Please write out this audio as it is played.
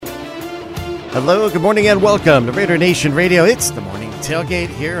Hello, good morning, and welcome to Raider Nation Radio. It's the morning tailgate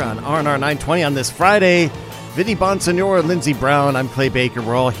here on RNR 920 on this Friday. Vinny Bonsignor and Lindsey Brown. I'm Clay Baker.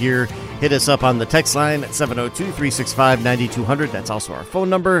 We're all here. Hit us up on the text line at 702-365-9200. That's also our phone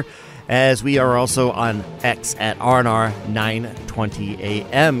number, as we are also on X at RNR 920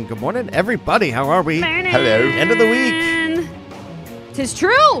 AM. Good morning, everybody. How are we? Hello. End of the week. 'Tis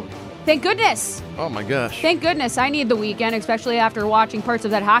true. Thank goodness. Oh, my gosh. Thank goodness. I need the weekend, especially after watching parts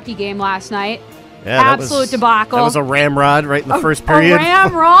of that hockey game last night. Yeah, Absolute debacle. That was a ramrod right in the first period. A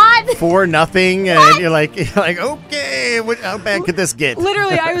ramrod? 4-0, and you're like, okay, how bad could this get?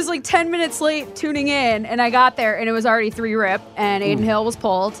 Literally, I was like 10 minutes late tuning in, and I got there, and it was already 3-rip, and Aiden Hill was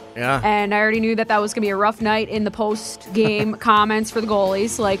pulled. Yeah. And I already knew that was going to be a rough night in the post-game comments for the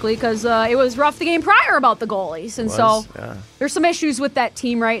goalies, likely, because it was rough the game prior about the goalies. And there's some issues with that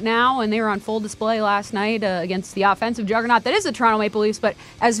team right now, and they were on full display last night against the offensive juggernaut that is the Toronto Maple Leafs. But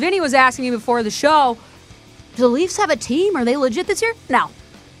as Vinny was asking me before the show, do the Leafs have a team? Are they legit this year? No.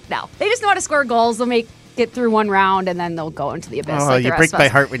 They just know how to score goals. They'll get through one round, and then they'll go into the abyss. Oh, you break my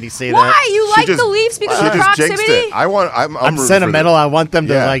heart when you say that. Why? You like the Leafs because of proximity? I'm sentimental. I want them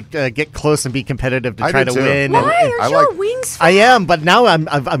to get close and be competitive to try to win. Why? Are you a Wings fan? I am, but now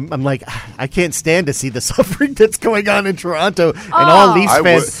I'm like, I can't stand to see the suffering that's going on in Toronto and all Leafs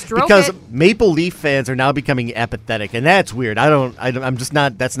fans, because Maple Leaf fans are now becoming apathetic, and that's weird. I'm just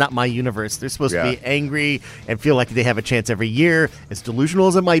not. That's not my universe. They're supposed to be angry and feel like they have a chance every year. As delusional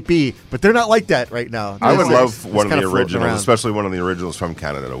as it might be, but they're not like that right now. I would love one of the originals, especially one of the originals from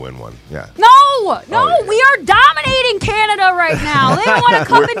Canada, to win one. Yeah. No, we are dominating Canada right now. They don't want to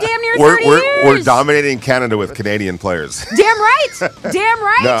come in damn near 30 years. We're dominating Canada with Canadian players. Damn right.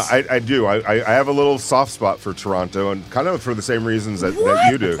 No, I do. I have a little soft spot for Toronto, and kind of for the same reasons that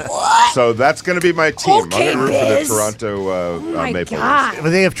you do. What? So that's going to be my team. Okay, I'm going to root for the Toronto Maple Leafs.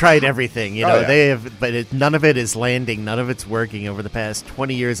 Well, they have tried everything, They have, but none of it is landing. None of it's working over the past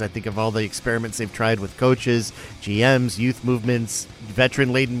 20 years. I think of all the experiments they've tried with coaches, GMs, youth movements,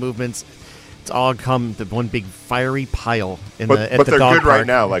 veteran-laden movements. It's all come to one big fiery pile at the dog park. But they're good right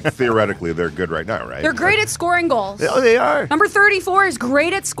now. Like, theoretically, they're good right now, right? They're great at scoring goals. Oh, they are. Number 34 is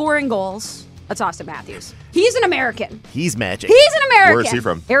great at scoring goals. That's Austin Matthews. He's an American. He's magic. He's an American. Where is he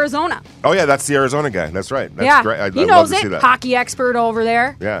from? Arizona. Oh, yeah, that's the Arizona guy. That's right. That's great. He knows it. Hockey expert over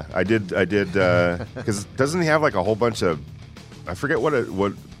there. Yeah, I did, because doesn't he have like a whole bunch of, I forget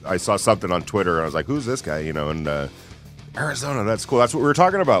what I saw something on Twitter, and I was like, who's this guy, and Arizona, that's cool. That's what we were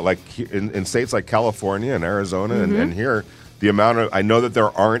talking about, like in states like California and Arizona and here, the amount of, I know that there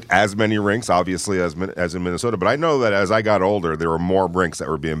aren't as many rinks, obviously, as in Minnesota, but I know that as I got older, there were more rinks that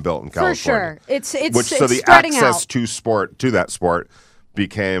were being built in California. For sure. It's so the spreading access out. to that sport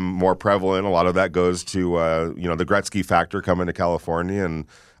became more prevalent. A lot of that goes to, the Gretzky factor coming to California, and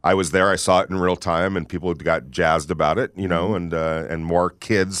I was there. I saw it in real time, and people got jazzed about it, and more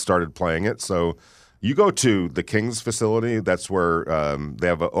kids started playing it. So you go to the Kings facility, that's where they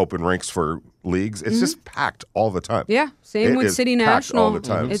have open rinks for leagues. It's just packed all the time. Yeah, same with City National. All the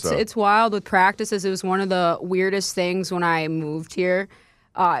time. It's wild with practices. It was one of the weirdest things when I moved here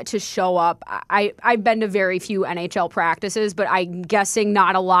to show up. I've been to very few NHL practices, but I'm guessing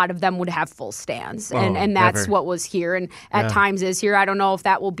not a lot of them would have full stands. And that's what was here and at times is here. I don't know if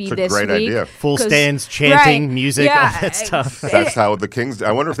that will be it's this a great week. Idea. Full stands, chanting, music, all that stuff. That's how the Kings,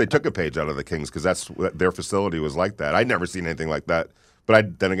 I wonder if they took a page out of the Kings, because their facility was like that. I'd never seen anything like that.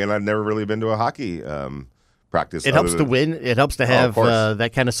 But then again, I've never really been to a hockey practice. It helps to win. It helps to have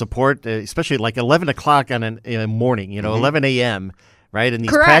that kind of support, especially like 11 o'clock on a morning, 11 a.m., right? And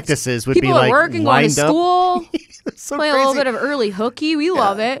these practices would People be like at work and going to school. So play crazy. A little bit of early hooky. We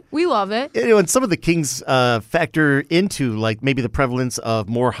love it. We love it. And some of the Kings factor into like maybe the prevalence of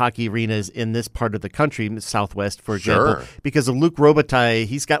more hockey arenas in this part of the country, in the Southwest, for example, because of Luc Robitaille.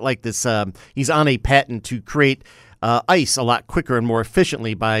 He's got like this. He's on a patent to create ice a lot quicker and more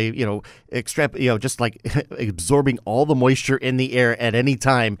efficiently by just like absorbing all the moisture in the air at any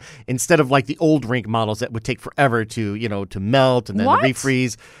time, instead of like the old rink models that would take forever to melt and then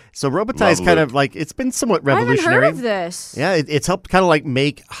refreeze. So Robitaille is kind of like, it's been somewhat revolutionary. I haven't heard of this. Yeah, it's helped kind of like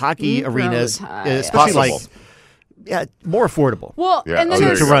make hockey arenas, especially more affordable. Well, and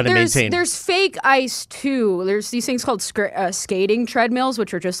then to run and maintain. There's fake ice too. There's these things called skating treadmills,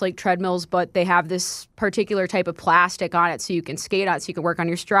 which are just like treadmills, but they have this particular type of plastic on it so you can skate on it, so you can work on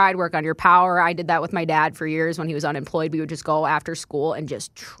your stride, work on your power. I did that with my dad for years when he was unemployed. We would just go after school and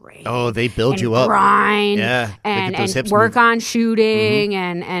just train. Oh, they build you up. Grind. Yeah. And work on shooting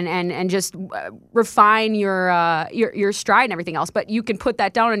and just refine your stride and everything else. But you can put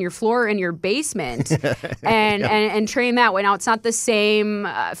that down on your floor in your basement and train that way. Now, it's not the same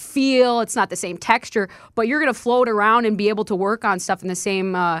feel. It's not the same texture, but you're going to float around and be able to work on stuff in the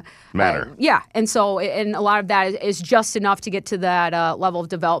same manner. Yeah. And so, and a lot of that is just enough to get to that level of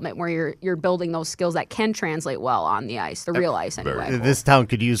development where you're building those skills that can translate well on the ice, the real ice anyway. This town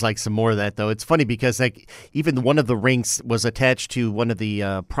could use like some more of that, though. It's funny because like even one of the rinks was attached to one of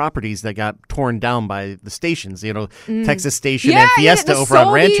the properties that got torn down by the stations. Texas Station and Fiesta over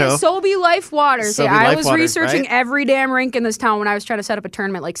on Rancho. Sobe Life Waters. I was researching right? every damn rink in this town when I was trying to set up a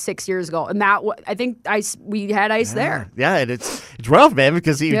tournament like 6 years ago, and I think we had ice there. Yeah, and it's rough, man,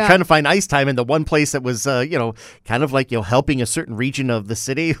 because you're trying to find ice time in the one place that was kind of like helping a certain region of the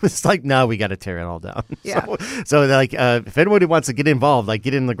city. It's like, no, we got to tear it all down. Yeah. So like, if anybody wants to get involved, like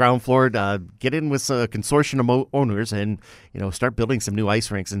get in the ground floor, get in with a consortium of owners, and start building some new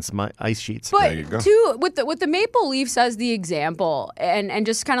ice rinks and some ice sheets. But too, with the Maple Leafs as the example, and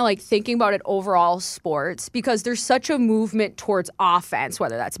just kind of like thinking about it overall sports, because there's such a movement towards offense,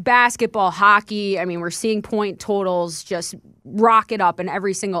 whether that's basketball, hockey. I mean, we're seeing point totals just rocket up in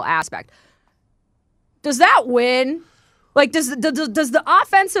every single aspect. Does that win? Like, does the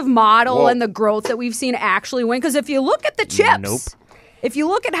offensive model and the growth that we've seen actually win? Because if you look at the chips, nope. If you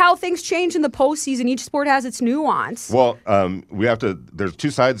look at how things change in the postseason, each sport has its nuance. Well, we have to. There's two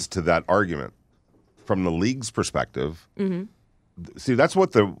sides to that argument. From the league's perspective, see, that's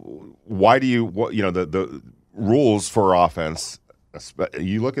what the rules for offense.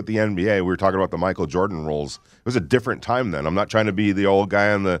 You look at the NBA. We were talking about the Michael Jordan rules. It was a different time then. I'm not trying to be the old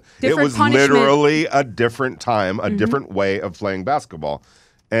guy on the. Different it was punishment. literally a different time, a different way of playing basketball.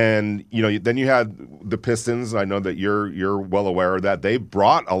 And then you had the Pistons. I know that you're well aware of that. They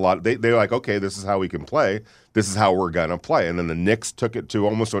brought a lot. They're like, okay, this is how we can play. This is how we're gonna play. And then the Knicks took it to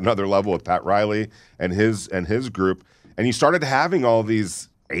almost another level with Pat Riley and his group. And you started having all these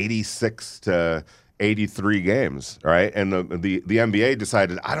 86 to 83 games, right? And the NBA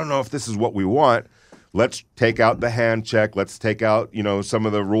decided, I don't know if this is what we want. Let's take out the hand check. Let's take out some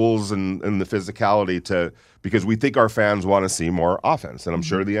of the rules and the physicality because we think our fans want to see more offense. And I'm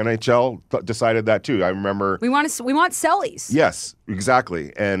sure the NHL decided that too. I remember we want sellies. Yes,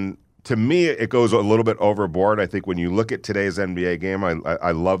 exactly. And to me, it goes a little bit overboard. I think when you look at today's NBA game,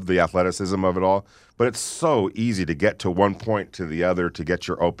 I love the athleticism of it all, but it's so easy to get to one point to the other to get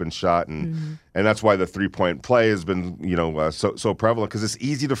your open shot, and that's why the 3-point play has been so prevalent, because it's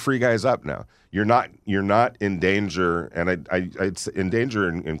easy to free guys up now. You're not in danger, and I'd in danger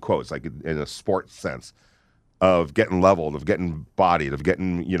in quotes, like in a sports sense, of getting leveled, of getting bodied, of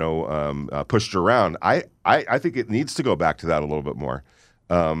getting pushed around. I think it needs to go back to that a little bit more.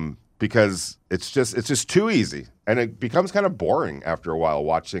 Because it's just too easy, and it becomes kind of boring after a while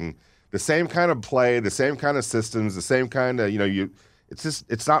watching the same kind of play, the same kind of systems, the same kind of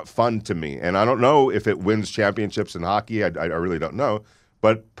it's not fun to me, and I don't know if it wins championships in hockey. I really don't know,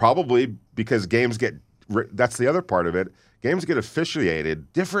 but probably because games that's the other part of it. Games get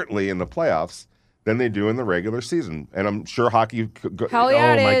officiated differently in the playoffs than they do in the regular season. And I'm sure hockey... Hell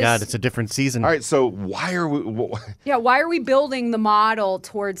yeah, oh, my God, it's a different season. All right, so why are we... why are we building the model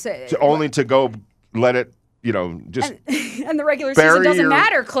towards it? Only to go let it, just... And the regular season doesn't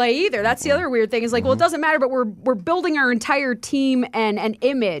matter, Clay, either. That's the other weird thing. Is like, well, it doesn't matter, but we're building our entire team and an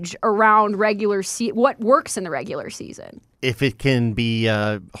image around what works in the regular season. If it can be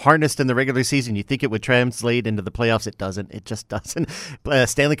harnessed in the regular season, you think it would translate into the playoffs. It doesn't. It just doesn't.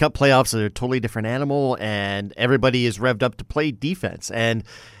 Stanley Cup playoffs are a totally different animal, and everybody is revved up to play defense. And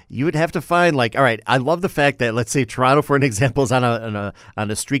you would have to find, like, all right, I love the fact that, let's say Toronto, for an example, is on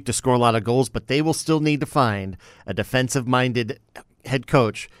a streak to score a lot of goals, but they will still need to find a defensive-minded head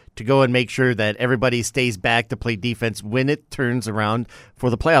coach to go and make sure that everybody stays back to play defense when it turns around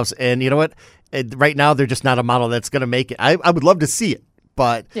for the playoffs. And you know what? Right now, they're just not a model that's going to make it. I would love to see it,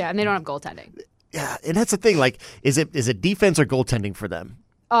 but... Yeah, and they don't have goaltending. Yeah, and that's the thing. Like, is it defense or goaltending for them?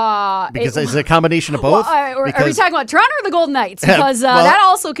 Because it's a combination of both. Are we talking about Toronto or the Golden Knights? Because that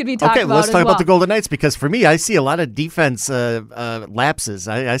also could be talked about. Okay, let's talk about the Golden Knights, because for me, I see a lot of defense lapses.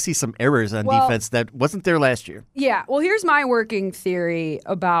 I see some errors on defense that wasn't there last year. Yeah, well, here's my working theory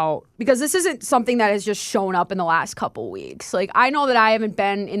about, because this isn't something that has just shown up in the last couple weeks. Like, I know that I haven't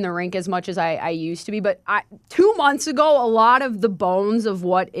been in the rink as much as I used to be, but 2 months ago, a lot of the bones of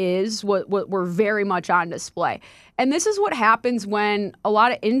what were very much on display. And this is what happens when a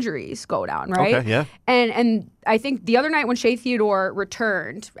lot of injuries go down, right? Okay, yeah. And I think the other night when Shea Theodore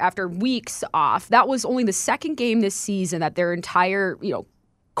returned after weeks off, that was only the second game this season that their entire,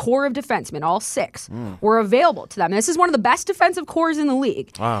 core of defensemen, all 6, were available to them. And this is one of the best defensive cores in the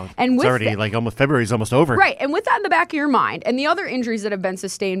league. Wow. And it's already almost February's almost over. Right. And with that in the back of your mind, and the other injuries that have been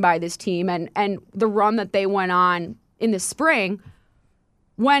sustained by this team and the run that they went on in the spring,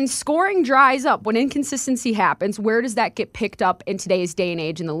 when scoring dries up, when inconsistency happens, where does that get picked up in today's day and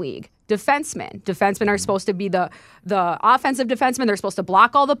age in the league? Defensemen. Defensemen are supposed to be the offensive defensemen. They're supposed to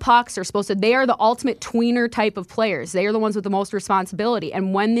block all the pucks. They are the ultimate tweener type of players. They are the ones with the most responsibility.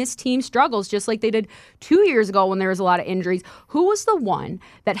 And when this team struggles, just like they did 2 years ago when there was a lot of injuries, who was the one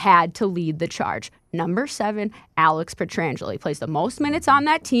that had to lead the charge? Number 7, Alex Pietrangelo. He plays the most minutes on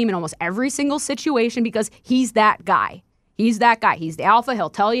that team in almost every single situation because he's that guy. He's that guy. He's the alpha. He'll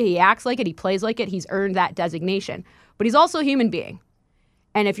tell you. He acts like it. He plays like it. He's earned that designation. But he's also a human being.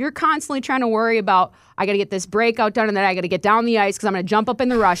 And if you're constantly trying to worry about, I got to get this breakout done and then I got to get down the ice because I'm going to jump up in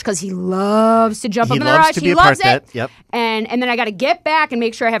the ruch because he loves to jump up in the rush. He loves it. Yep. And then I got to get back and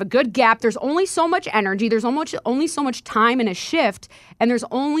make sure I have a good gap. There's only so much energy. There's only so much time in a shift. And there's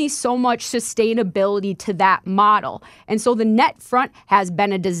only so much sustainability to that model. And so the net front has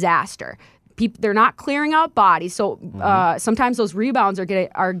been a disaster. They're not clearing out bodies. So sometimes those rebounds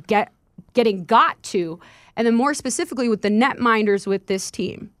are getting got to. And then more specifically with the netminders with this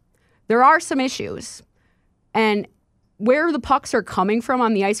team, there are some issues. And where the pucks are coming from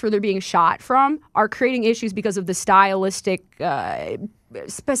on the ice, where they're being shot from, are creating issues because of the stylistic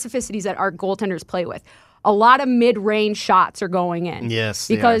specificities that our goaltenders play with. A lot of mid-range shots are going in. Yes,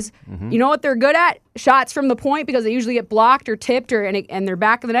 because you know what they're good at? Shots from the point because they usually get blocked or tipped and they're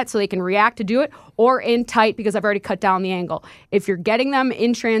back of the net so they can react to do it, or in tight because I've already cut down the angle. If you're getting them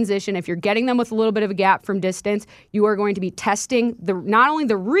in transition, if you're getting them with a little bit of a gap from distance, you are going to be testing not only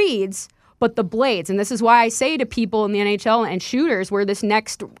the reads, but the blades. And this is why I say to people in the NHL and shooters where this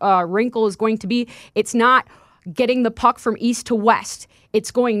next wrinkle is going to be, it's not getting the puck from east to west. It's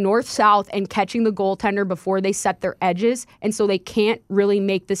going north-south and catching the goaltender before they set their edges, and so they can't really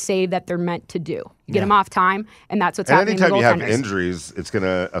make the save that they're meant to do. You get them off time, and that's what's happening to the goaltenders. Anytime you have injuries, it's going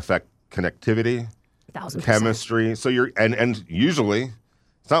to affect connectivity, 1,000%. chemistry. So and usually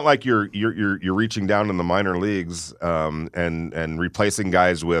it's not like you're reaching down in the minor leagues and replacing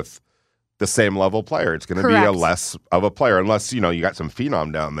guys with the same level player. It's going to be a less of a player unless you got some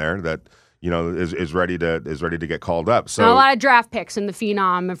phenom down there that is ready to get called up. So not a lot of draft picks in the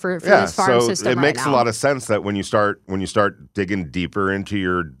phenom for this farm system. It makes right now. a lot of sense that when you start digging deeper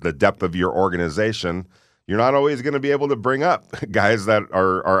into the depth of your organization, you're not always going to be able to bring up guys that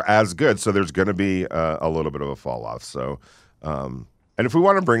are as good. So there's going to be a little bit of a fall off. So. And if we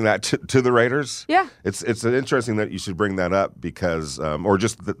want to bring that to the Raiders, it's interesting that you should bring that up because, or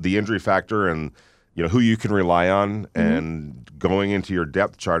just the injury factor and who you can rely on and going into your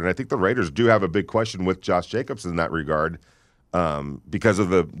depth chart. And I think the Raiders do have a big question with Josh Jacobs in that regard because of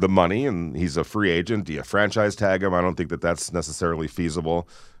the money, and he's a free agent. Do you franchise tag him? I don't think that's necessarily feasible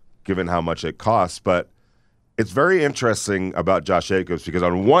given how much it costs. But it's very interesting about Josh Jacobs because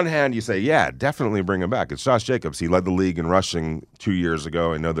on one hand you say, yeah, definitely bring him back. It's Josh Jacobs. He led the league in rushing 2 years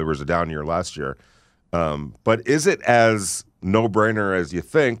ago. I know there was a down year last year. But is it as no-brainer as you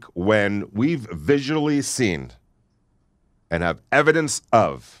think when we've visually seen and have evidence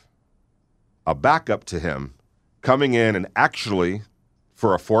of a backup to him coming in and actually,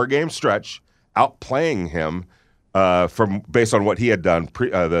 for a 4-game stretch, outplaying him based on what he had done,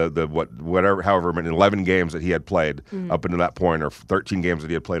 however many 11 games that he had played up until that point, or 13 games that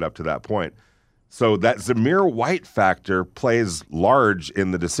he had played up to that point. So that Zamir White factor plays large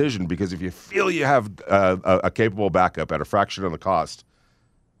in the decision because if you feel you have a capable backup at a fraction of the cost,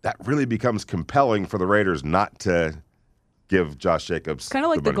 that really becomes compelling for the Raiders not to give Josh Jacobs. Kind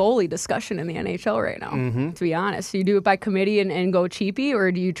of like the goalie discussion in the NHL right now, to be honest. Do you do it by committee and go cheapy,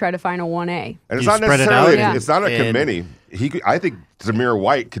 or do you try to find a 1A? And it's not necessarily, it's not a committee. I think Zamir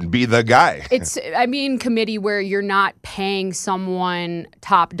White can be the guy. Committee where you're not paying someone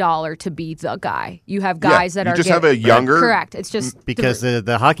top dollar to be the guy. You have guys that are just have a younger. Correct. It's just because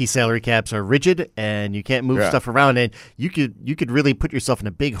the hockey salary caps are rigid and you can't move stuff around, and you could really put yourself in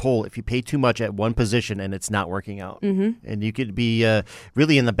a big hole if you pay too much at one position and it's not working out. And you could be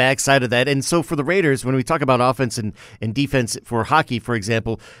really in the backside of that. And so for the Raiders, when we talk about offense and defense for hockey, for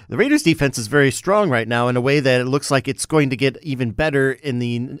example, the Raiders defense is very strong right now in a way that it looks like it's going to get even better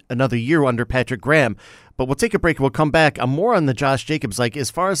in another year under Patrick Graham. But we'll take a break. We'll come back. More on the Josh Jacobs, like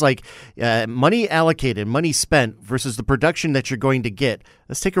as far as like money allocated, money spent versus the production that you're going to get.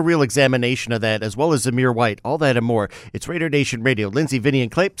 Let's take a real examination of that, as well as Zamir White. All that and more. It's Raider Nation Radio. Lindsey, Vinny,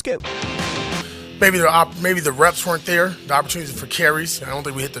 and Clay. Let's go. Maybe the reps weren't there, the opportunities for carries. I don't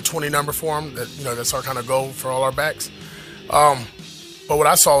think we hit the 20 number for them. That's our kind of goal for all our backs. But what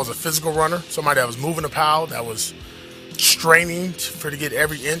I saw was a physical runner, somebody that was moving the pile, that was straining to get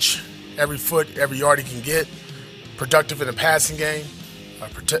every inch, every foot, every yard he can get. Productive in the passing game,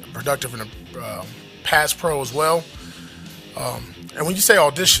 productive in the pass pro as well. And when you say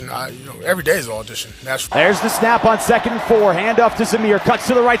audition, every day is an audition. There's the snap on 2nd and 4. Handoff to Zamir. Cuts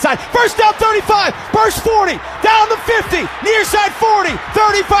to the right side. First down 35. Burst 40. Down the 50. Near side 40.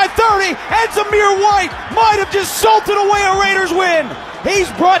 35-30. And Zamir White might have just salted away a Raiders win.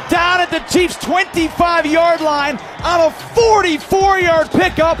 He's brought down at the Chiefs' 25-yard line on a 44-yard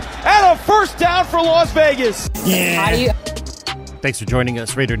pickup and a first down for Las Vegas. Yeah. Thanks for joining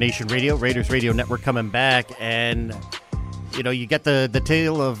us, Raider Nation Radio, Raiders Radio Network coming back. And you get the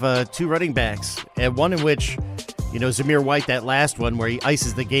tale of two running backs, and one in which, Zamir White, that last one where he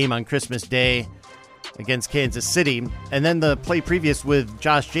ices the game on Christmas Day against Kansas City, and then the play previous with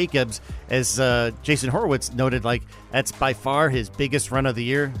Josh Jacobs, as Jason Horowitz noted, like that's by far his biggest run of the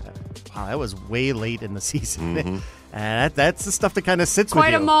year. Wow, that was way late in the season. Mm-hmm. And that's the stuff that kind of sits with you.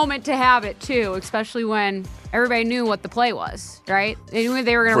 Quite a moment to have it, too, especially when everybody knew what the play was, right? They knew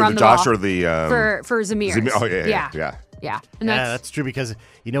they were going to run the Josh ball. Or the for Zamir. Oh, yeah. Yeah, and that's true because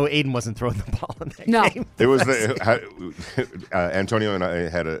Aiden wasn't throwing the ball in that game. It was Antonio and I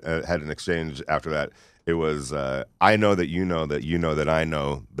had an exchange after that. It was I know that you know that you know that I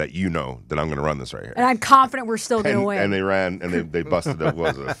know that you know that I'm going to run this right here, and I'm confident we're still going to win. And they ran and they busted a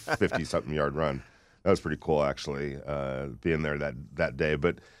 50-something yard run. That was pretty cool, actually, being there that day.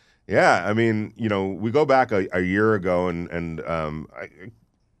 But yeah, I mean, we go back a year ago and I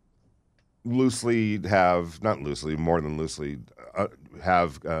more than loosely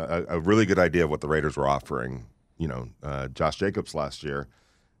have a really good idea of what the Raiders were offering, Josh Jacobs last year,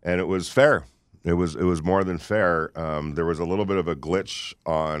 and it was fair. It was more than fair. There was a little bit of a glitch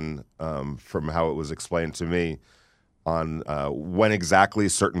on from how it was explained to me on when exactly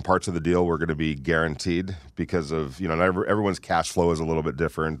certain parts of the deal were going to be guaranteed because of everyone's cash flow is a little bit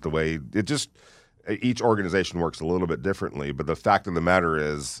different. The way each organization works a little bit differently, but the fact of the matter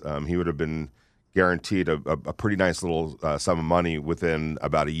is he would have been guaranteed a pretty nice little sum of money within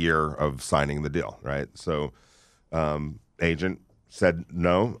about a year of signing the deal, right? So agent said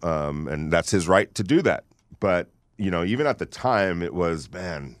no, and that's his right to do that. But, even at the time, it was,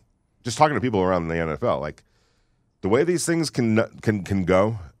 man, just talking to people around the NFL, like the way these things can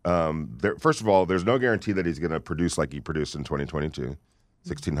go, first of all, there's no guarantee that he's going to produce like he produced in 2022,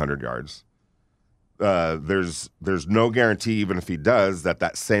 1,600 yards. There's no guarantee, even if he does,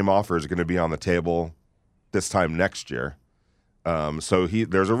 that same offer is going to be on the table this time next year. So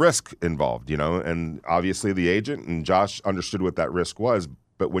there's a risk involved, and obviously the agent and Josh understood what that risk was.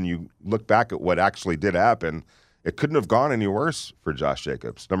 But when you look back at what actually did happen, it couldn't have gone any worse for Josh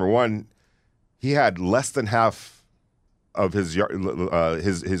Jacobs. Number one, he had less than half of his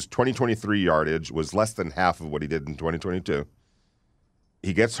 2023 yardage was less than half of what he did in 2022.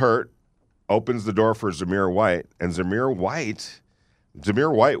 He gets hurt. Opens the door for Zamir White, and Zamir White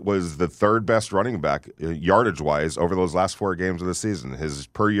was the third best running back yardage-wise over those last 4 games of the season. His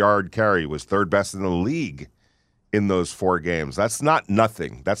per-yard carry was third best in the league in those 4 games. That's not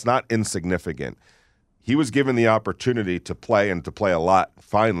nothing. That's not insignificant. He was given the opportunity to play and to play a lot,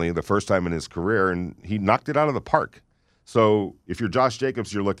 finally, the first time in his career, and he knocked it out of the park. So if you're Josh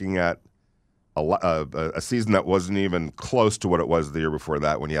Jacobs, you're looking at a season that wasn't even close to what it was the year before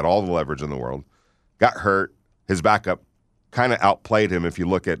that when he had all the leverage in the world, got hurt, his backup kind of outplayed him if you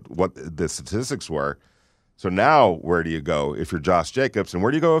look at what the statistics were. So now where do you go if you're Josh Jacobs, and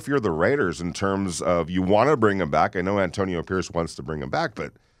where do you go if you're the Raiders in terms of you want to bring him back? I know Antonio Pierce wants to bring him back,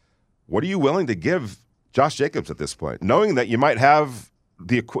 but what are you willing to give Josh Jacobs at this point, knowing that you might have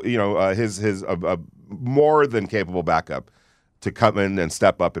his more than capable backup to come in and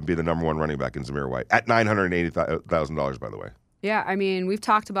step up and be the number one running back in Zamir White at $980,000, by the way. Yeah, I mean, we've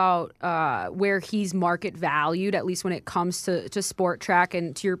talked about where he's market valued, at least when it comes to Sport Track,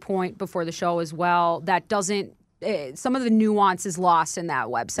 and to your point before the show as well, that doesn't some of the nuance is lost in that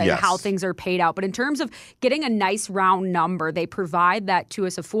website, yes, how things are paid out. But in terms of getting a nice round number, they provide that to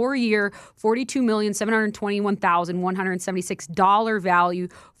us, a 4-year, $42,721,176 value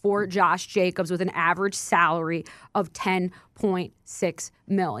for Josh Jacobs with an average salary of $10.6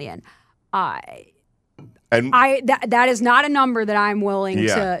 million. And that is not a number that I'm willing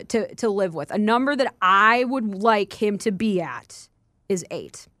to live with. A number that I would like him to be at is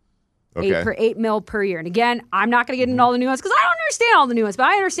 8. Okay. $8 million per year. And again, I'm not going to get into all the nuance because I don't understand all the nuance, but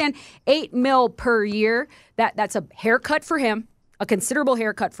I understand $8 million per year. That's a haircut for him, a considerable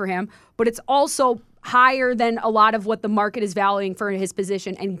haircut for him, but it's also higher than a lot of what the market is valuing for his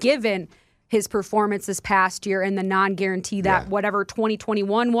position. And given his performance this past year and the non-guarantee that whatever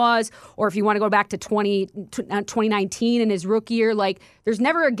 2021 was, or if you want to go back to 2019 in his rookie year, like there's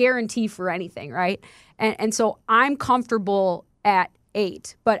never a guarantee for anything, right? And so I'm comfortable at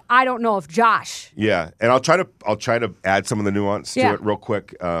 8, but I don't know if Josh. Yeah, and I'll try to add some of the nuance to it real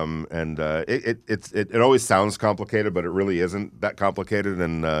quick. It always sounds complicated, but it really isn't that complicated.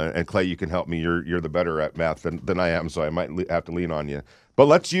 And Clay, you can help me. You're the better at math than I am, so I might have to lean on you. But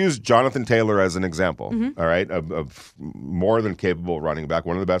let's use Jonathan Taylor as an example. All right, of more than capable running back,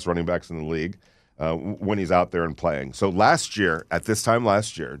 one of the best running backs in the league when he's out there and playing. So last year, at this time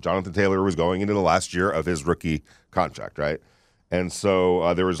last year, Jonathan Taylor was going into the last year of his rookie contract, right? And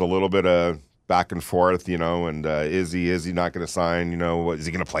so there was a little bit of back and forth, and is he not going to sign? Is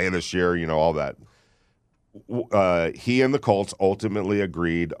he going to play this year? All that. He and the Colts ultimately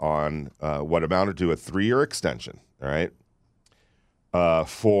agreed on what amounted to a 3-year extension. All right,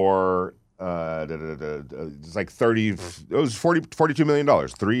 for it's like $42 million,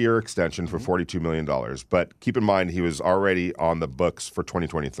 3-year extension for $42 million. But keep in mind, he was already on the books for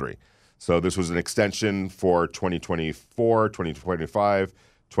 2023. So this was an extension for 2024, 2025,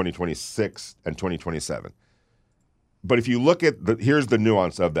 2026, and 2027. But if you look at here's the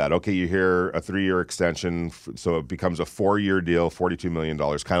nuance of that. Okay, you hear a 3-year extension, so it becomes a 4-year deal, $42 million,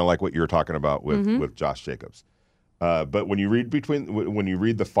 kind of like what you were talking about with Josh Jacobs. But when you read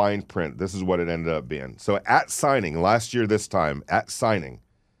the fine print, this is what it ended up being. So at signing last year, this time at signing,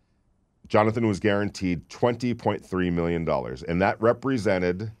 Jonathan was guaranteed $20.3 million, and that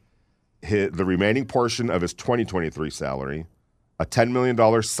represented the remaining portion of his 2023 salary, a $10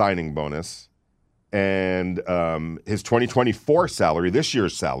 million signing bonus, and his 2024 salary, this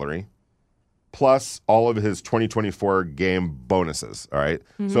year's salary, plus all of his 2024 game bonuses. All right.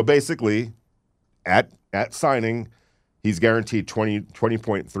 So basically, at signing, he's guaranteed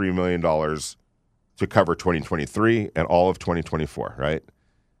 $20.3 million to cover 2023 and all of 2024. Right.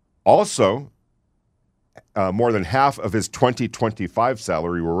 Also, more than half of his 2025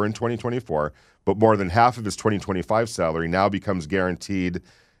 salary were in 2024, but more than half of his 2025 salary now becomes guaranteed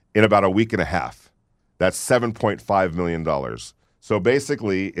in about a week and a half. That's $7.5 million. So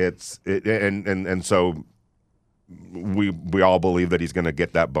basically, so we all believe that he's going to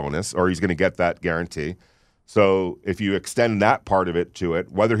get that bonus or he's going to get that guarantee. So if you extend that part of it to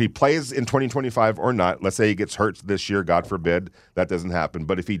it, whether he plays in 2025 or not, let's say he gets hurt this year, God forbid, that doesn't happen.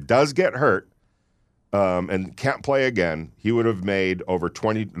 But if he does get hurt, and can't play again, he would have made over the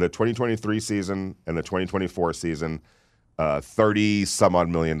 2023 season and the 2024 season $30-some-odd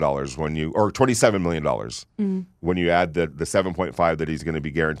million or $27 million when you add the 7.5 that he's going to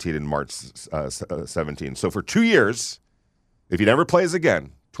be guaranteed in March 17. So for 2 years, if he never plays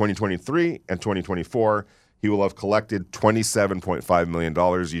again, 2023 and 2024, he will have collected $27.5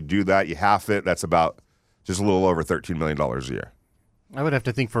 million. You do that, you half it, that's about just a little over $13 million a year. I would have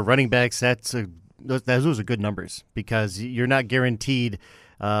to think for running backs, those are good numbers because you're not guaranteed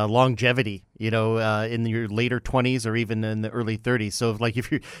longevity, in your later 20s or even in the early 30s. So, like,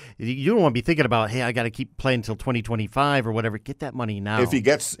 if you don't want to be thinking about, hey, I got to keep playing until 2025 or whatever. Get that money now. If he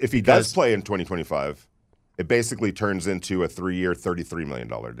does play in 2025, it basically turns into a 3-year, $33 million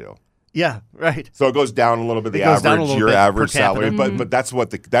deal. Yeah, right. So it goes down a little bit. Your average salary, but that's what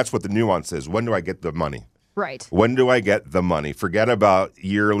the nuance is. When do I get the money? Right. When do I get the money? Forget about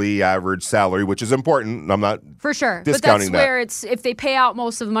yearly average salary, which is important. I'm not for sure, discounting but that's where it's if they pay out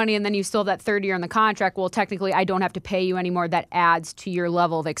most of the money and then you still have that third year in the contract. Well, technically, I don't have to pay you anymore. That adds to your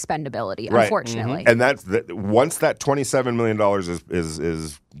level of expendability. Right. Unfortunately, and that's once that $27 million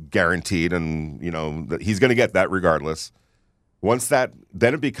is guaranteed, and that he's going to get that regardless. Once then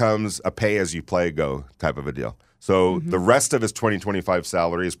it becomes a pay-as-you-play go type of a deal. So the rest of his 2025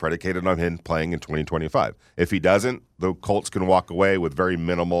 salary is predicated on him playing in 2025. If he doesn't, the Colts can walk away with very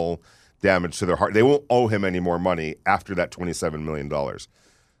minimal damage to their heart. They won't owe him any more money after that $27 million.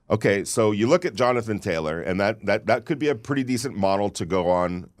 Okay, so you look at Jonathan Taylor, and that could be a pretty decent model to go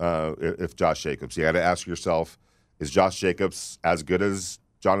on if Josh Jacobs. You got to ask yourself, is Josh Jacobs as good as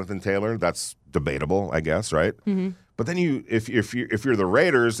Jonathan Taylor? That's debatable, I guess, right? Mm-hmm. But then if you're the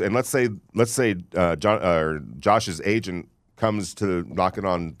Raiders, and let's say Josh's agent comes to knocking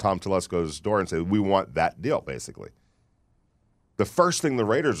on Tom Telesco's door and say, we want that deal, basically. the first thing the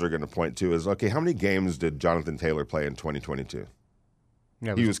Raiders are going to point to is, okay, how many games did Jonathan Taylor play in 2022?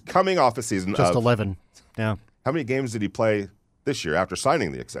 Yeah, he was coming off a season just of 11. Yeah. How many games did he play this year after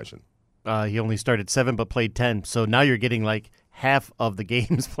signing the extension? He only started 7 but played 10. So now you're getting like half of the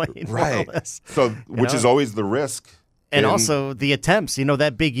games played. Right. More or less. So, which is always the risk. And also the attempts.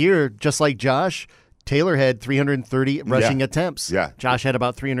 That big year, just like Josh, Taylor had 330 rushing attempts. Yeah. Josh had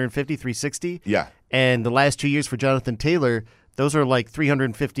about 350, 360. Yeah. And the last 2 years for Jonathan Taylor, those are like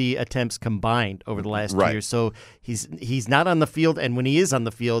 350 attempts combined over the last 2 years. So he's not on the field, and when he is on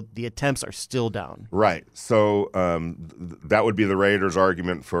the field, the attempts are still down. Right. So that would be the Raiders'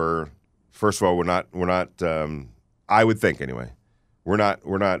 argument for. First of all, we're not. I would think anyway, we're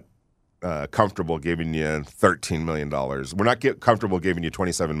not comfortable giving you $13 million. We're not comfortable giving you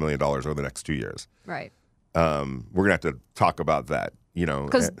 $27 million over the next 2 years. Right. We're gonna have to talk about that.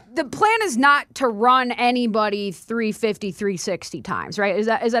 Because the plan is not to run anybody 350, 360 times, right? Is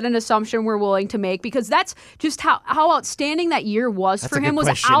that an assumption we're willing to make? Because that's just how outstanding that year was for him.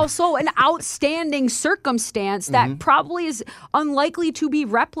 Was also an outstanding circumstance that probably is unlikely to be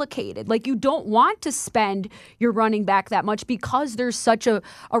replicated. Like, you don't want to spend your running back that much because there's such a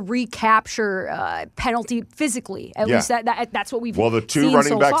recapture penalty physically. At least that's what we've seen. Well, the two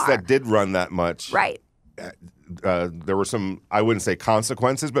running so backs far. that did run that much, right. There were some, I wouldn't say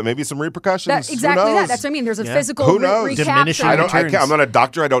consequences, but maybe some repercussions. Exactly that. That's what I mean. There's a physical Who knows? recapture. I'm not a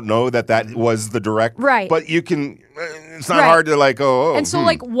doctor. I don't know that was the direct. Right. But you can, it's not hard to And so,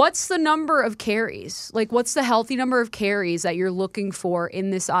 what's the number of carries? Like, what's the healthy number of carries that you're looking for in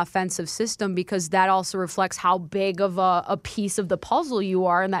this offensive system? Because that also reflects how big of a piece of the puzzle you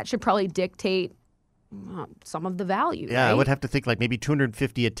are, and that should probably dictate some of the value. Yeah, right? I would have to think like maybe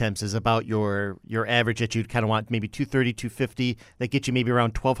 250 attempts is about your average that you'd kind of want. Maybe 230, 250. That gets you maybe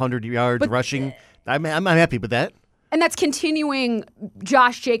around 1,200 yards rushing. I'm happy with that. And that's continuing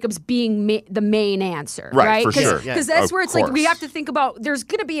Josh Jacobs being the main answer, right? For sure. Because that's where it's like we have to think about, there's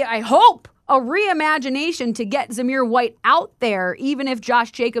going to be, I hope, a reimagination to get Zamir White out there, even if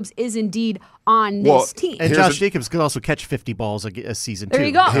Josh Jacobs is indeed on this team. And Josh Jacobs could also catch 50 balls a season, there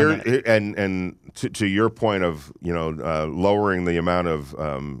too. There you go. And to your point of, lowering the amount of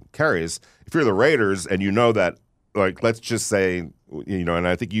carries, if you're the Raiders and you know that, like, let's just say, and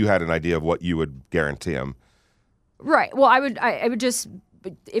I think you had an idea of what you would guarantee him. Right. Well, I would just,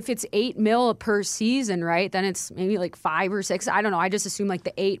 if it's $8 million per season, right, then it's maybe like 5 or 6. I don't know. I just assumed like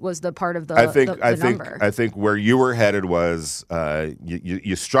the 8 was the part of the number. I think where you were headed was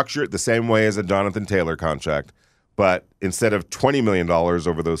you structure it the same way as a Jonathan Taylor contract, but instead of $20 million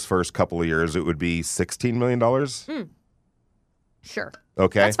over those first couple of years, it would be $16 million. Sure.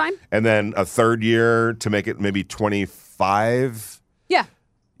 Okay. That's fine. And then a third year to make it maybe 25. Yeah.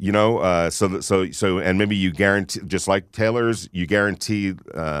 So and maybe you guarantee, just like Taylor's, you guarantee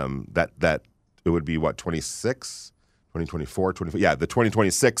that it would be 26, 2024, 25. Yeah, the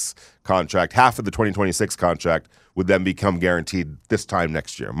 2026 contract, half of the 2026 contract would then become guaranteed this time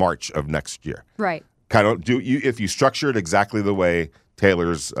next year, March of next year. Right. Kind of if you structure it exactly the way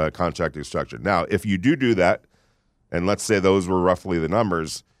Taylor's contract is structured. Now, if you do that, and let's say those were roughly the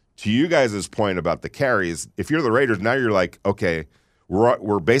numbers, to you guys' point about the carries, if you're the Raiders, now you're like, okay,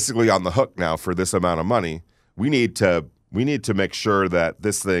 we're basically on the hook now for this amount of money. We need to make sure that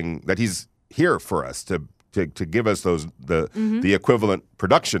that he's here for us to give us the equivalent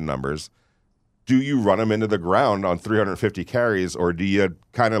production numbers. Do you run him into the ground on 350 carries, or do you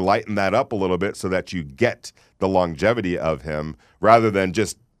kind of lighten that up a little bit so that you get the longevity of him rather than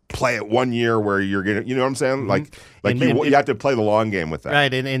just play it 1 year where you're going to, you know what I'm saying? Mm-hmm. You have to play the long game with that.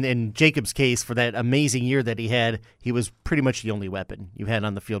 Right, and in Jacobs' case, for that amazing year that he had, he was pretty much the only weapon you had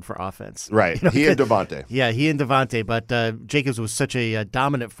on the field for offense. Right, he and Devontae. Yeah, he and Devontae, but Jacobs was such a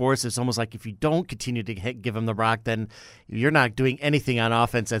dominant force. It's almost like if you don't continue to give him the rock, then you're not doing anything on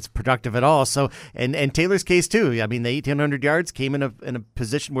offense that's productive at all. So, and Taylor's case too. I mean, the 1,800 yards came in a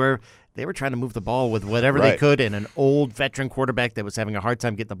position where they were trying to move the ball with whatever they could, and an old veteran quarterback that was having a hard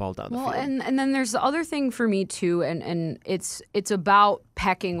time getting the ball down the field. And then there's the other thing for me too, and it's about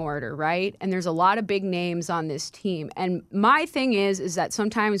pecking order, right? And there's a lot of big names on this team. And my thing is that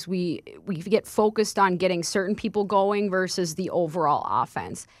sometimes we get focused on getting certain people going versus the overall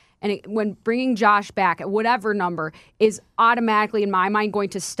offense. And when bringing Josh back at whatever number is automatically, in my mind, going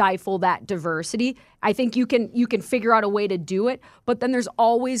to stifle that diversity. I think you can figure out a way to do it, but then there's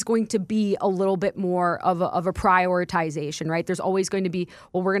always going to be a little bit more of a prioritization, right? There's always going to be,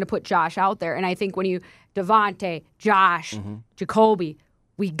 well, we're going to put Josh out there. And I think when Devontae, Josh, Jacoby,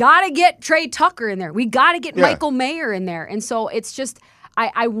 we got to get Trey Tucker in there. We got to get Michael Mayer in there. And so it's just,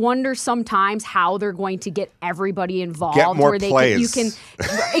 I wonder sometimes how they're going to get everybody involved. Get more where they plays. You can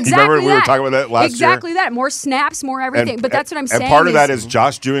exactly Remember we that. were talking about that last year? Exactly that. More snaps, more everything. But that's what I'm saying. And part of that is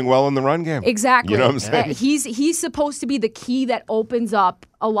Josh doing well in the run game. Exactly. You know what I'm saying? He's supposed to be the key that opens up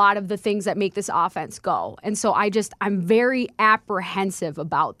a lot of the things that make this offense go. And so I'm very apprehensive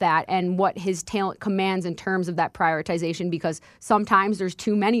about that and what his talent commands in terms of that prioritization, because sometimes there's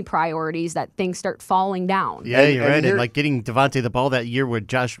too many priorities that things start falling down. Yeah, you're right. And like getting Devontae the ball that year where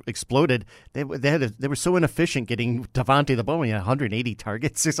Josh exploded, they were so inefficient getting Devontae the ball. He had 180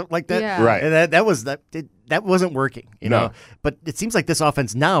 targets or something like that. Yeah. Right. And that wasn't working, you know. But it seems like this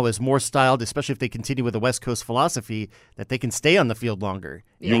offense now is more styled, especially if they continue with the West Coast philosophy, that they can stay on the field longer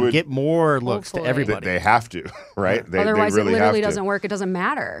and get more looks to everybody. They have to, right? Otherwise, they really it literally have to. doesn't work. It doesn't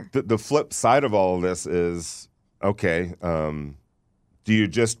matter. The flip side of all of this is, okay, do you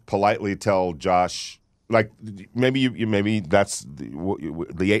just politely tell Josh, like maybe that's the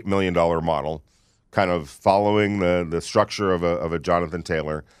 $8 million model, kind of following the structure of a Jonathan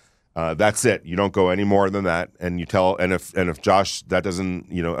Taylor. That's it. You don't go any more than that, and you tell. And if Josh, that doesn't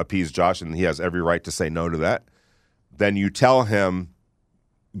appease Josh, and he has every right to say no to that, then you tell him,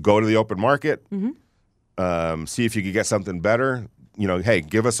 go to the open market, see if you can get something better. Hey,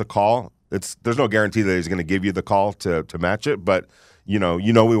 give us a call. There's no guarantee that he's going to give you the call to match it, but we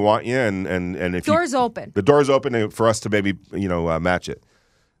want you, and if door's open, the door's open for us to maybe match it.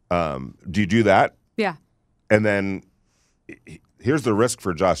 Do you do that? Yeah, and then. Here's the risk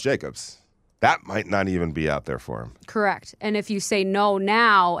for Josh Jacobs. That might not even be out there for him. Correct. And if you say no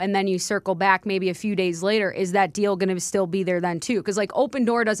now and then you circle back maybe a few days later, is that deal going to still be there then too? Because open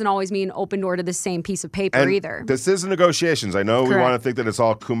door doesn't always mean open door to the same piece of paper either. This is negotiations. I know Correct. We want to think that it's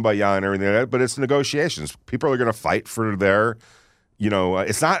all kumbaya and everything like that, but it's negotiations. People are going to fight for their,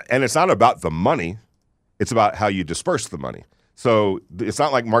 it's not about the money. It's about how you disperse the money. So it's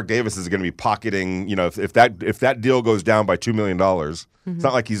not like Mark Davis is going to be pocketing, if that deal goes down by $2 million, It's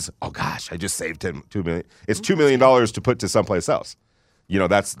not like he's, oh gosh, I just saved him $2 million. It's $2 million to put to someplace else.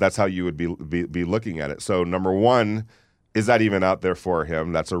 That's how you would be looking at it. So number one, is that even out there for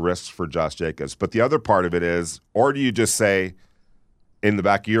him? That's a risk for Josh Jacobs. But the other part of it is, or do you just say, in the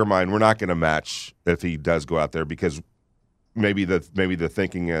back of your mind, we're not going to match if he does go out there, because maybe the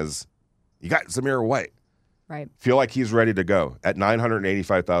thinking is, you got Zamir White. Right. Feel like he's ready to go at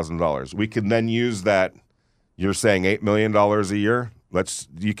 $985,000. We can then use that. You're saying $8 million a year.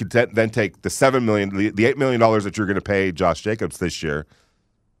 You could then take the $7 million, the $8 million that you're going to pay Josh Jacobs this year,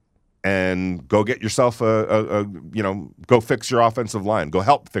 and go get yourself go fix your offensive line. Go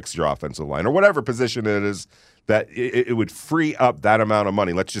help fix your offensive line, or whatever position it is that it would free up that amount of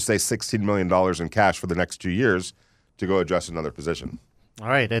money. Let's just say $16 million in cash for the next 2 years to go address another position. All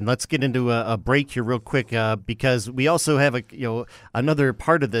right, and let's get into a break here real quick because we also have another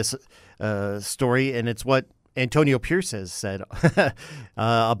part of this story, and it's what Antonio Pierce has said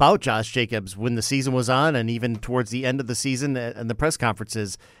about Josh Jacobs when the season was on, and even towards the end of the season and the press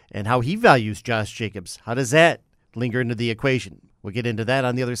conferences, and how he values Josh Jacobs. How does that linger into the equation? We'll get into that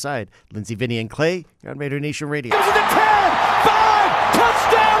on the other side. Lindsey, Vinny, and Clay, you're on Raider Nation Radio. To the 10, 5,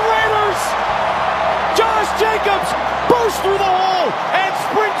 touchdown Raiders! Josh Jacobs burst through the hole and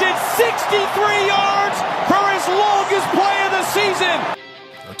sprinted 63 yards for his longest play of the season.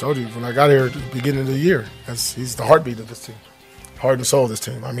 I told you when I got here at the beginning of the year, he's the heartbeat of this team, heart and soul of this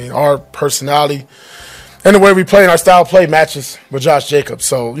team. I mean, our personality and the way we play and our style of play matches with Josh Jacobs.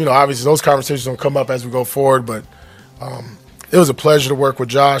 So, obviously those conversations don't come up as we go forward, but it was a pleasure to work with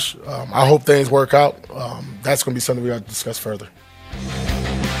Josh. I hope things work out. That's going to be something we got to discuss further.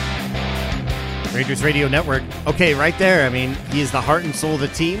 Raiders Radio Network. Okay, right there. I mean, he is the heart and soul of the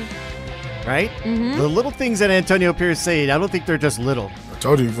team, right? Mm-hmm. The little things that Antonio Pierce said, I don't think they're just little. I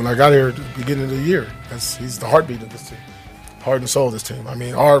told you when I got here at the beginning of the year, he's the heartbeat of this team, heart and soul of this team. I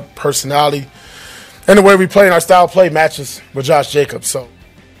mean, our personality and the way we play and our style of play matches with Josh Jacobs. So.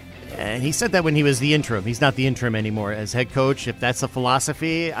 And he said that when he was the interim. He's not the interim anymore as head coach. If that's a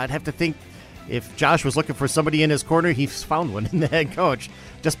philosophy, I'd have to think if Josh was looking for somebody in his corner, he's found one in the head coach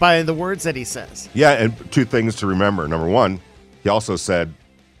just by the words that he says. Yeah, and two things to remember. Number one, he also said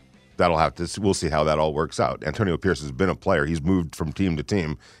we'll see how that all works out. Antonio Pierce has been a player. He's moved from team to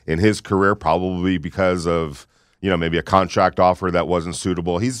team in his career, probably because of maybe a contract offer that wasn't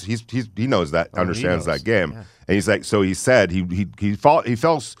suitable. He knows that, understands that game, yeah. And he's like, so he said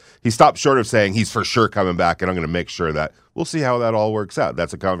he stopped short of saying he's for sure coming back, and I'm going to make sure that we'll see how that all works out.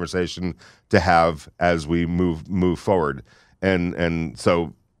 That's a conversation to have as we move forward, and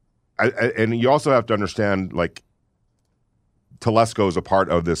so, and you also have to understand, like, Telesco is a part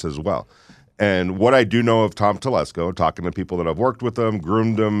of this as well. And what I do know of Tom Telesco, talking to people that have worked with him,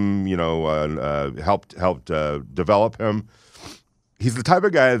 groomed him, helped develop him, he's the type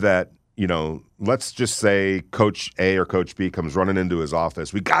of guy that, let's just say Coach A or Coach B comes running into his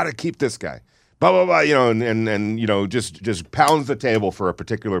office. We got to keep this guy. Blah, blah, blah, and just pounds the table for a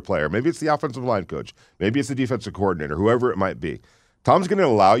particular player. Maybe it's the offensive line coach. Maybe it's the defensive coordinator, whoever it might be. Tom's going to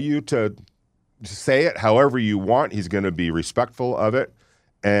allow you to say it however you want. He's going to be respectful of it.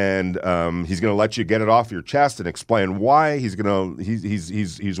 And he's going to let you get it off your chest and explain why. He's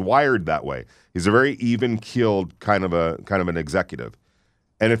wired that way. He's a very even-keeled kind of an executive.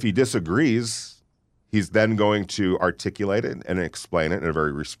 And if he disagrees, he's then going to articulate it and explain it in a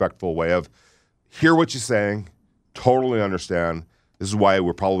very respectful way of, hear what you're saying, totally understand. This is why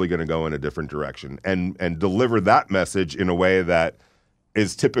we're probably going to go in a different direction, and deliver that message in a way that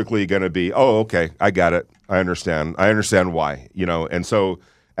is typically going to be, oh, okay, I got it. I understand why, And so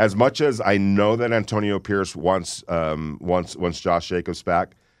as much as I know that Antonio Pierce wants Josh Jacobs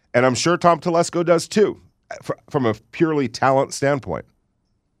back, and I'm sure Tom Telesco does too, from a purely talent standpoint.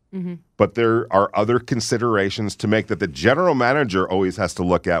 Mm-hmm. But there are other considerations to make that the general manager always has to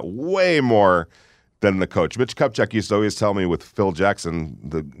look at way more than the coach. Mitch Kupchak used to always tell me with Phil Jackson,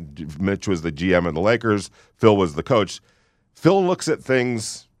 Mitch was the GM of the Lakers, Phil was the coach. Phil looks at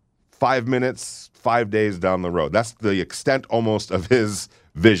things 5 minutes, 5 days down the road. That's the extent almost of his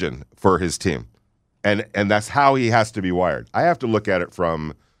vision for his team. And that's how he has to be wired. I have to look at it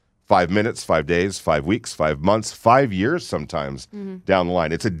from 5 minutes, 5 days, 5 weeks, 5 months, 5 years sometimes down the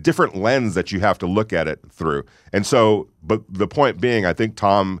line. It's a different lens that you have to look at it through. And so, but the point being, I think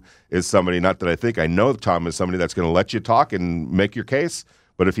Tom is somebody, not that I think, I know Tom is somebody that's going to let you talk and make your case.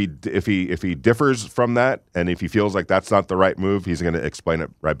 But if he differs from that, and if he feels like that's not the right move, he's going to explain it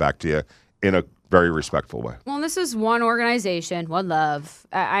right back to you in a very respectful way. Well, this is one organization, one love.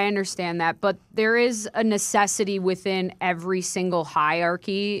 I understand that. But there is a necessity within every single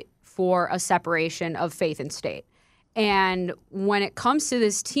hierarchy for a separation of faith and state. And when it comes to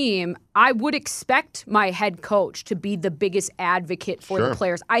this team, I would expect my head coach to be the biggest advocate for the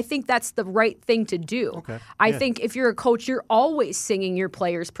players. I think that's the right thing to do. Okay. I think if you're a coach, you're always singing your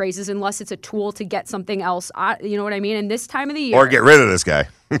players' praises unless it's a tool to get something else. You know what I mean? And this time of the year. Or get rid of this guy.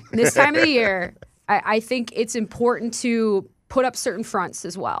 This time of the year, I think it's important to put up certain fronts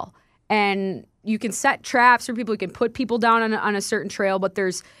as well. And you can set traps for people. You can put people down on a certain trail, but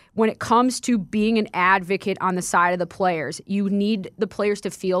when it comes to being an advocate on the side of the players, you need the players to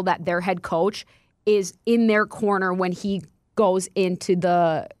feel that their head coach is in their corner when he goes into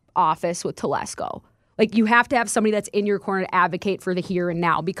the office with Telesco. Like, you have to have somebody that's in your corner to advocate for the here and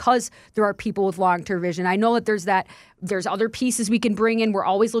now, because there are people with long-term vision. I know that there's other pieces we can bring in. We're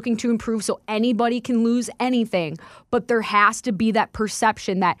always looking to improve, so anybody can lose anything. But there has to be that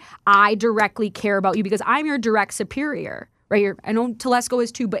perception that I directly care about you because I'm your direct superior, right here. I know Telesco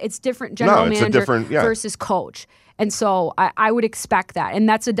is too, but it's different general manager versus coach. And so I would expect that. And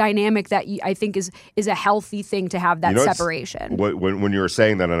that's a dynamic that I think is a healthy thing to have that separation. When you were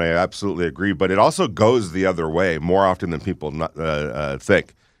saying that, and I absolutely agree, but it also goes the other way more often than people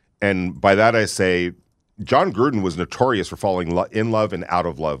think. And by that I say, John Gruden was notorious for falling in love and out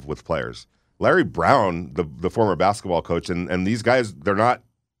of love with players. Larry Brown, the former basketball coach, and these guys, they're not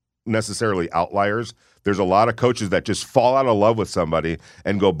necessarily outliers. There's a lot of coaches that just fall out of love with somebody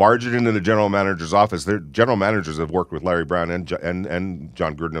and go barge it into the general manager's office. Their general managers have worked with Larry Brown and John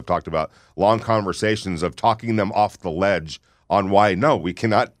Gruden, have talked about long conversations of talking them off the ledge on why, no, we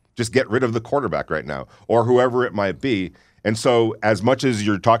cannot just get rid of the quarterback right now or whoever it might be. And so as much as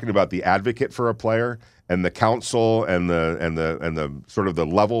you're talking about the advocate for a player and the counsel and the sort of the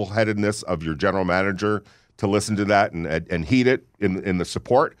level-headedness of your general manager to listen to that and heed it in the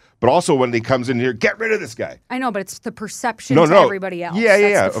support, but also when he comes in here, get rid of this guy. I know, but it's the perception to everybody else.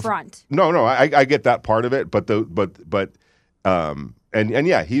 That's the front. I get that part of it,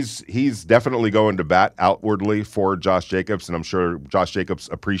 he's definitely going to bat outwardly for Josh Jacobs, and I'm sure Josh Jacobs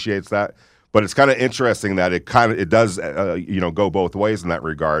appreciates that. But it's kind of interesting that it does go both ways in that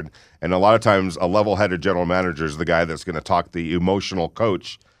regard. And a lot of times, a level-headed general manager is the guy that's going to talk the emotional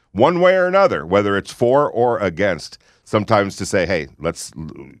coach one way or another, whether it's for or against, sometimes to say, hey, let's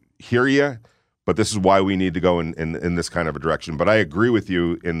hear you, but this is why we need to go in this kind of a direction. But I agree with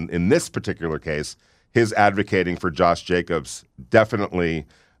you in this particular case, his advocating for Josh Jacobs definitely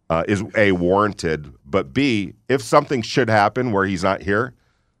is A, warranted, but B, if something should happen where he's not here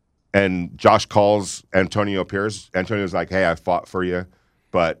and Josh calls Antonio Pierce, Antonio's like, hey, I fought for you.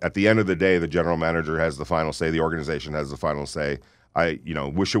 But at the end of the day, the general manager has the final say. The organization has the final say. I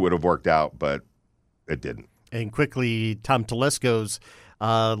wish it would have worked out, but it didn't. And quickly, Tom Telesco's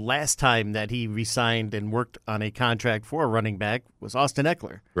last time that he resigned and worked on a contract for a running back was Austin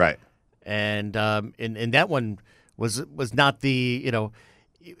Eckler. Right. And that one was not the,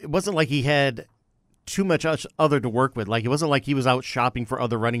 it wasn't like he had too much other to work with. Like, it wasn't like he was out shopping for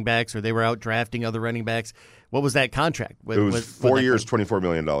other running backs or they were out drafting other running backs. What was that contract? It was 4 years, $24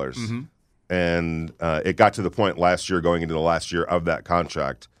 million. Mm-hmm. And it got to the point last year, going into the last year of that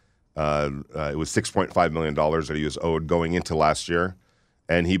contract, it was $6.5 million that he was owed going into last year.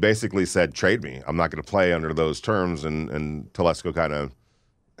 And he basically said, trade me. I'm not going to play under those terms. And Telesco kind of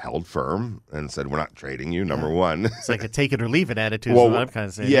held firm and said, we're not trading you, number one. It's like a take it or leave it attitude is what I'm kind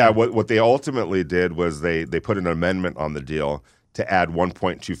of saying. Yeah, what they ultimately did was they put an amendment on the deal to add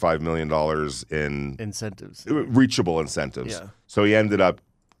 $1.25 million in incentives, reachable incentives. Yeah. So he ended up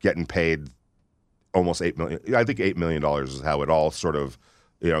getting paid almost $8 million. I think $8 million is how it all sort of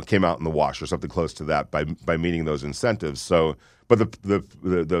came out in the wash or something close to that by meeting those incentives. So, but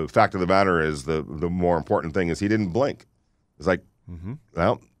the fact of the matter is the more important thing is he didn't blink. It's like,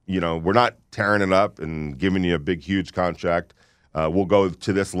 well, we're not tearing it up and giving you a big, huge contract. We'll go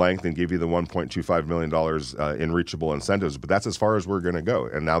to this length and give you the $1.25 million in reachable incentives, but that's as far as we're going to go.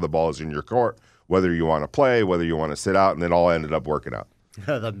 And now the ball is in your court, whether you want to play, whether you want to sit out, and it all ended up working out.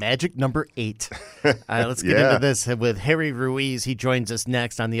 The magic number 8. Let's get into this with Harry Ruiz. He joins us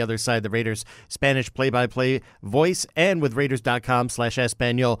next on the other side, the Raiders Spanish play-by-play voice, and with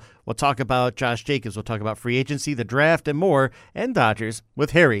Raiders.com/Espanol. We'll talk about Josh Jacobs. We'll talk about free agency, the draft, and more, and Dodgers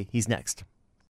with Harry. He's next.